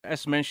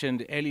as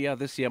mentioned earlier,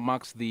 this year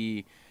marks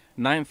the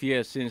 9th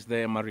year since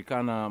the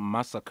Marikana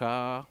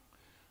massacre.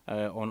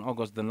 On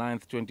August the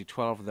 9th,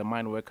 2012, the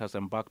mine workers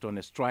embarked on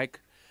a strike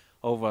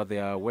over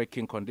their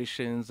working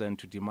conditions and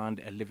to demand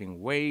a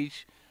living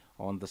wage.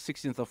 On the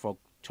 16th of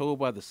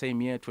October, the same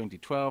year,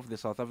 2012, the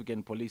South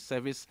African Police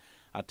Service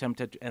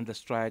attempted to end the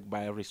strike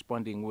by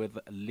responding with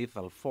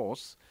lethal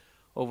force.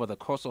 Over the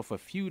course of a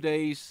few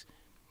days,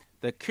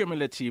 the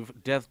cumulative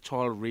death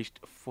toll reached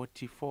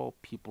 44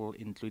 people,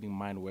 including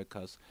mine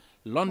workers,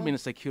 Lonmin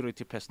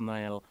security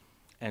personnel,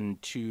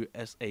 and 2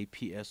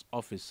 SAPS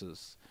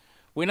officers.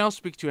 We now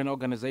speak to an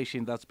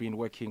organization that's been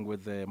working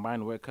with the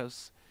mine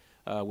workers.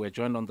 We're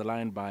joined on the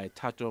line by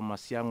Thato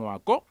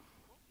Masiangoako.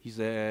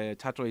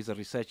 Thato is a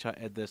researcher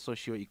at the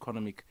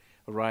Socio-Economic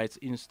Rights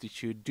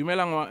Institute.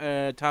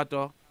 Dumelang,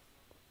 Thato.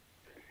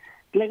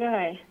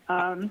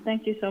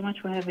 Thank you so much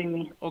for having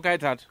me. Okay,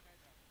 Thato.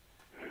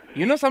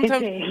 You know,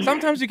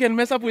 sometimes you can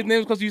mess up with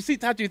names because you see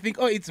Thato, you think,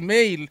 oh, it's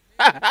male.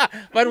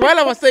 But while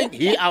I was saying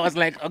he, I was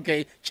like,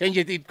 okay, change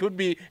it. It could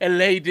be a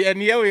lady. And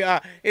here we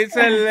are. It's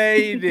a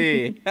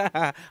lady.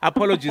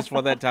 Apologies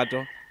for that,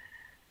 Thato.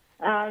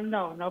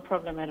 No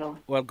problem at all.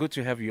 Well, good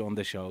to have you on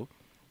the show.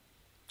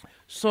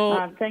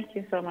 So, thank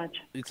you so much.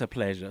 It's a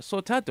pleasure. So,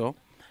 Thato,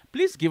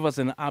 please give us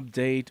an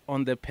update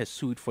on the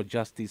pursuit for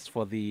justice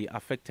for the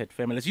affected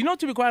families. You know,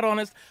 to be quite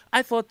honest,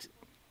 I thought,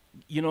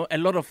 you know, a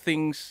lot of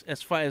things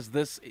as far as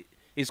this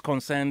is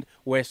concerned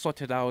were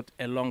sorted out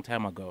a long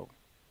time ago.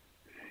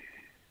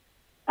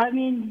 I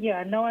mean,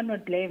 yeah, no one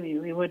would blame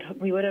you.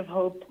 We would have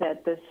hoped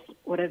that this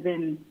would have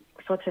been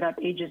sorted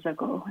out ages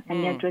ago.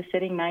 And yet we're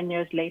sitting 9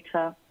 years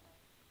later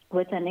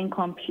with an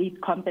incomplete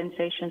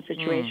compensation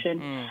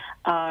situation,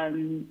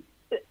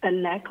 a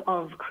lack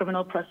of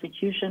criminal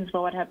prosecutions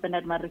for what happened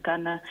at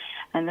Marikana,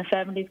 and the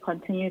families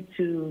continue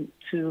to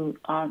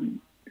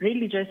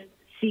really just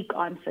seek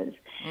answers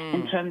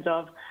in terms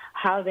of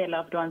how their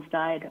loved ones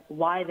died,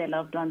 why their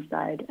loved ones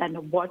died,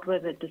 and what were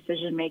the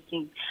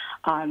decision-making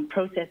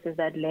processes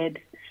that led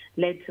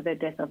to the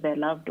death of their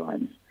loved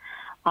ones.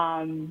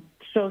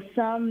 So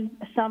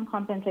some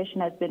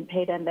compensation has been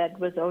paid, and that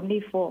was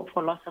only for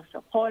loss of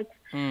support.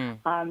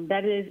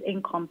 That is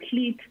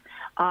incomplete.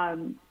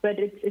 But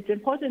it's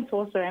important to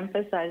also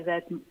emphasize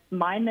that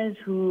miners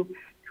who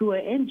were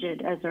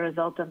injured as a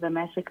result of the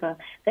massacre,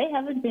 they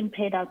haven't been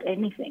paid out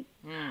anything.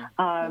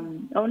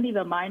 Only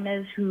the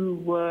miners who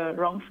were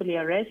wrongfully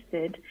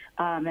arrested,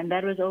 and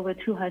that was over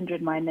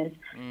 200 miners,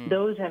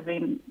 those have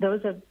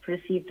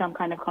received some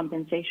kind of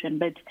compensation.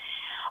 But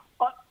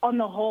on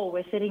the whole,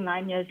 we're sitting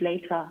 9 years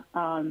later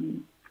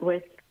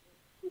with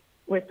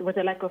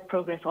a lack of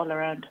progress all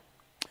around.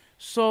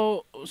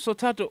 So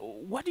Thato,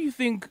 what do you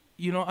think,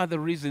 you know, are the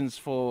reasons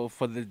for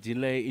the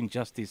delay in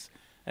justice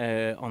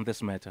on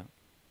this matter?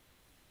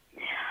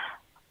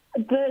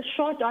 The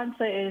short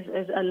answer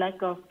is a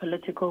lack of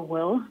political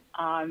will.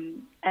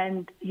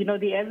 And, you know,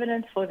 the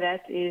evidence for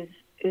that is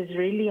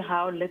really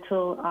how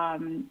little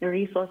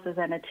resources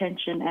and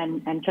attention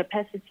and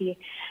capacity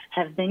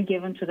have been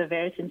given to the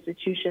various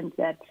institutions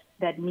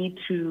that need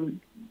to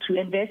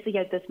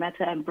investigate this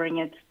matter and bring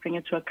it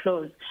to a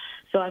close.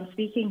 So I'm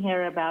speaking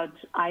here about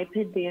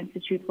IPID, the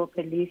Institute for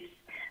Police,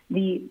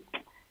 the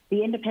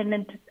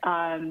Independent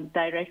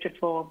Directorate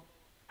for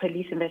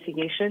Police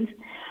Investigations,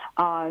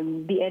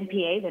 the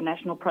NPA, the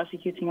National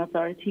Prosecuting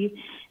Authority.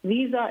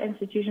 These are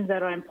institutions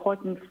that are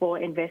important for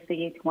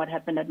investigating what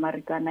happened at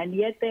Marikana, and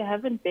yet they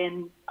haven't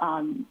been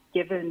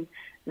given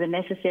the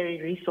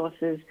necessary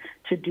resources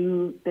to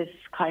do this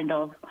kind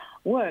of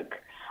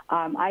work.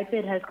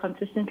 IPID has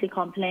consistently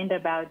complained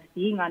about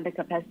being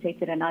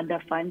undercapacitated and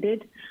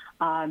underfunded,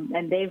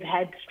 and they've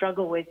had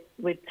struggle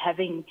with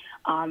having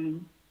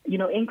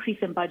increase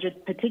in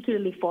budget,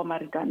 particularly for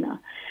Marikana.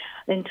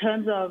 In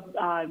terms of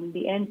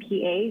the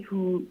NPA,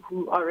 who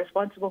are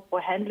responsible for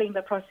handling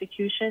the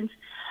prosecutions,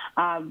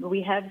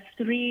 we have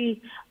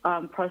 3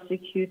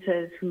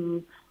 prosecutors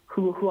who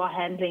are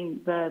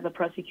handling the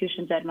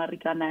prosecutions at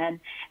Marikana,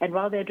 and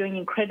while they're doing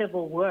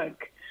incredible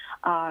work,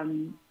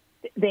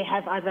 they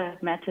have other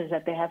matters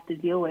that they have to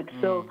deal with.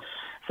 So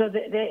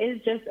there is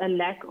just a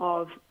lack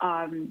of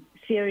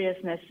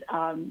seriousness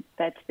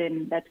that's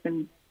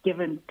been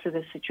given to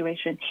the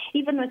situation,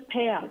 even with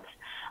payouts.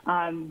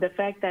 The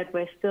fact that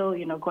we're still,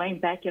 going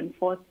back and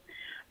forth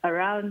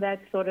around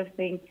that sort of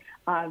thing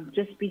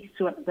just speaks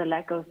to the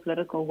lack of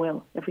political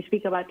will. If we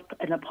speak about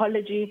an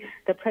apology,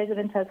 the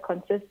president has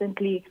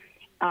consistently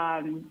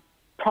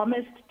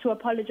promised to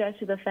apologize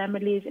to the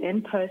families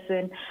in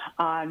person,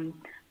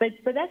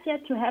 but that's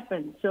yet to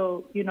happen.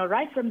 So,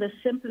 right from the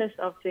simplest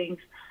of things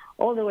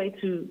all the way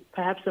to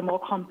perhaps the more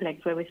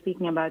complex, where we're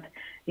speaking about,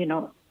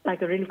 like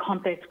a really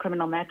complex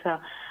criminal matter,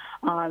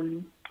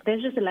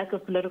 there's just a lack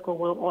of political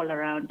will all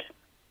around.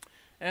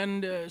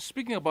 And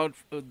speaking about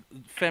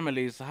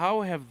families,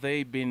 how have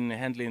they been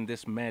handling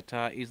this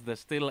matter? Is there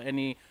still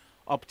any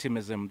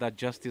optimism that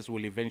justice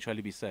will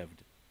eventually be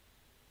served?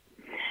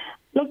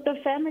 Look, the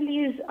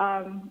families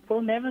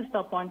will never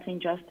stop wanting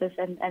justice,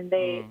 and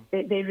they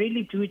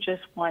really do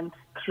just want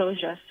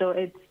closure. So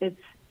it's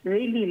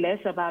really less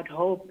about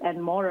hope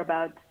and more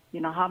about,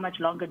 how much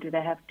longer do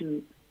they have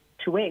to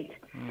wait.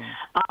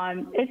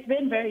 It's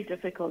been very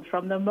difficult.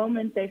 From the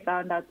moment they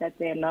found out that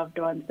their loved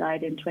ones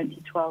died in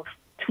 2012,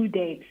 to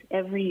date,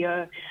 every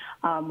year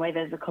where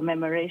there's a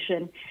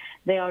commemoration,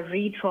 they are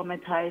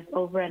re-traumatized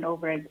over and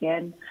over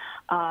again.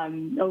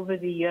 Over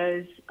the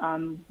years,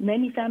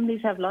 many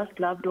families have lost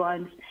loved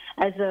ones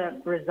as a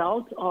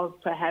result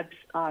of perhaps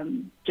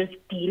just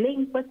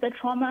dealing with the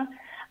trauma.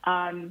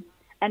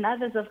 And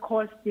others, of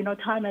course,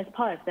 time has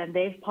passed, and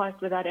they've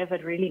passed without ever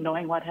really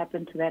knowing what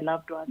happened to their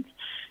loved ones.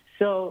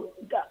 So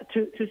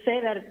to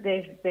say that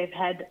they've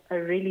had a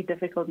really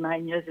difficult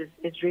 9 years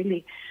is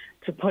really,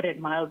 to put it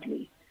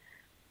mildly.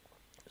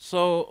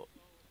 So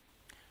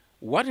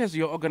what has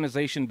your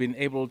organization been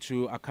able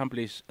to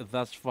accomplish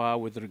thus far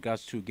with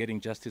regards to getting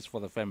justice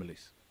for the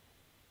families?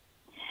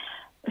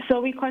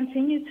 So we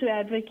continue to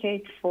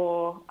advocate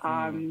for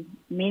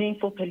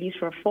meaningful police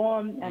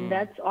reform, and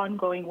that's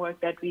ongoing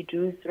work that we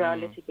do through our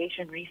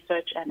litigation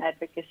research and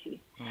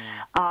advocacy.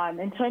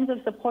 In terms of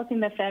supporting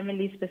the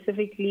families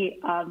specifically,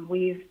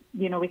 we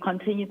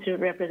continue to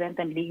represent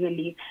them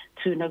legally,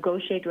 to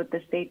negotiate with the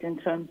state in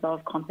terms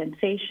of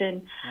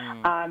compensation,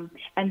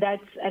 and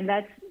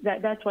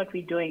that's what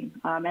we're doing,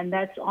 and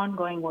that's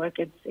ongoing work.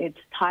 It's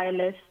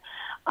tireless.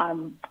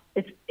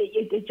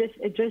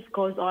 It just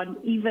goes on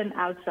even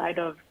outside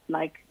of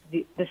like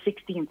the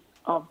 16th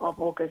of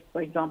August,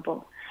 for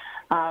example,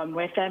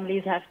 where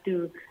families have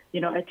to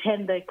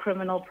attend the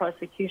criminal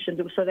prosecution.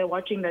 So they're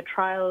watching the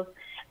trials,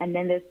 and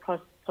then there's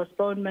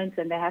postponements,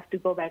 and they have to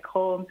go back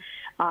home.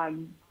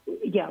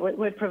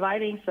 We're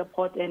providing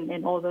support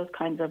in all those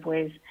kinds of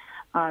ways,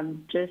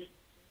 just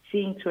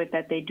seeing to it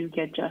that they do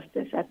get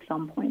justice at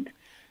some point.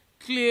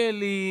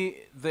 Clearly,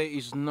 there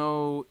is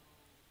no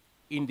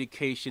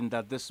indication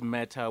that this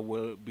matter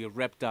will be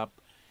wrapped up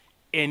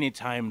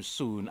anytime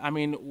soon. I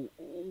mean,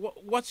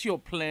 what's your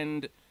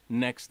planned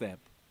next step?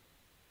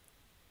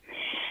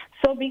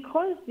 So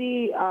because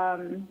the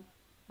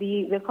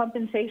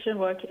compensation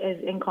work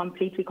is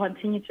incomplete, we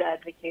continue to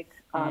advocate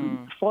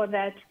for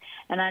that.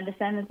 And I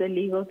understand that the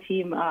legal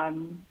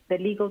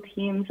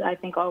teams, I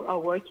think, are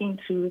working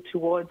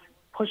towards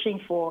pushing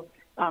for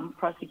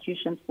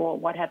prosecutions for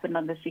what happened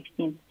on the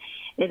 16th.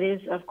 It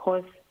is, of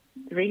course,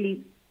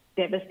 really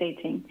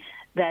devastating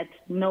that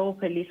no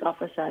police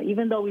officer,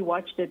 even though we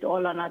watched it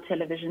all on our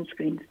television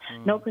screens,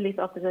 no police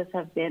officers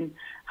have been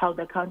held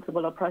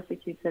accountable or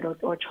prosecuted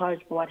or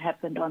charged for what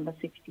happened on the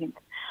 16th.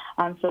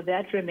 So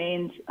that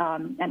remains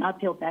an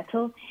uphill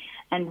battle,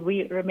 and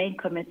we remain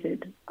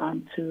committed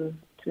to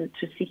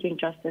seeking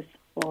justice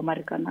for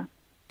Marikana.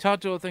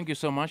 Thato, thank you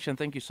so much, and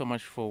thank you so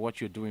much for what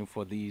you're doing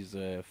for these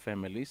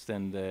families,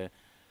 and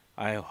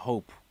I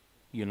hope,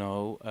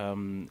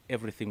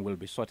 everything will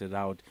be sorted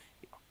out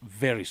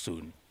very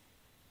soon,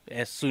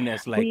 as soon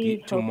as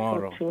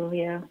tomorrow. We hope so too,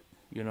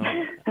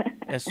 yeah.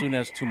 As soon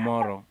as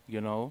tomorrow,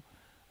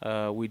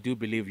 we do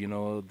believe,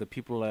 the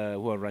people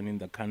who are running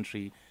the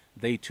country,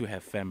 they too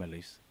have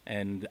families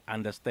and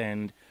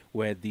understand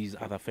where these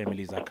other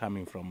families are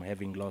coming from,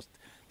 having lost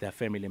their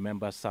family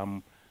members.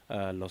 Some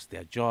lost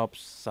their jobs,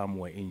 some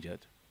were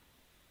injured.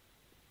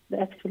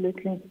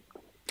 Absolutely.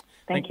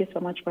 Thank you so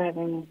much for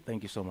having me.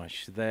 Thank you so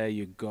much. There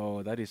you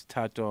go. That is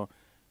Thato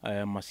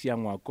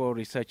Masiangoako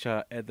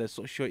Researcher at the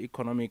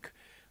Socio-Economic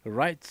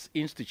Rights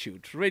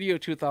Institute. Radio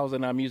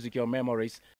 2000, our music, your memories.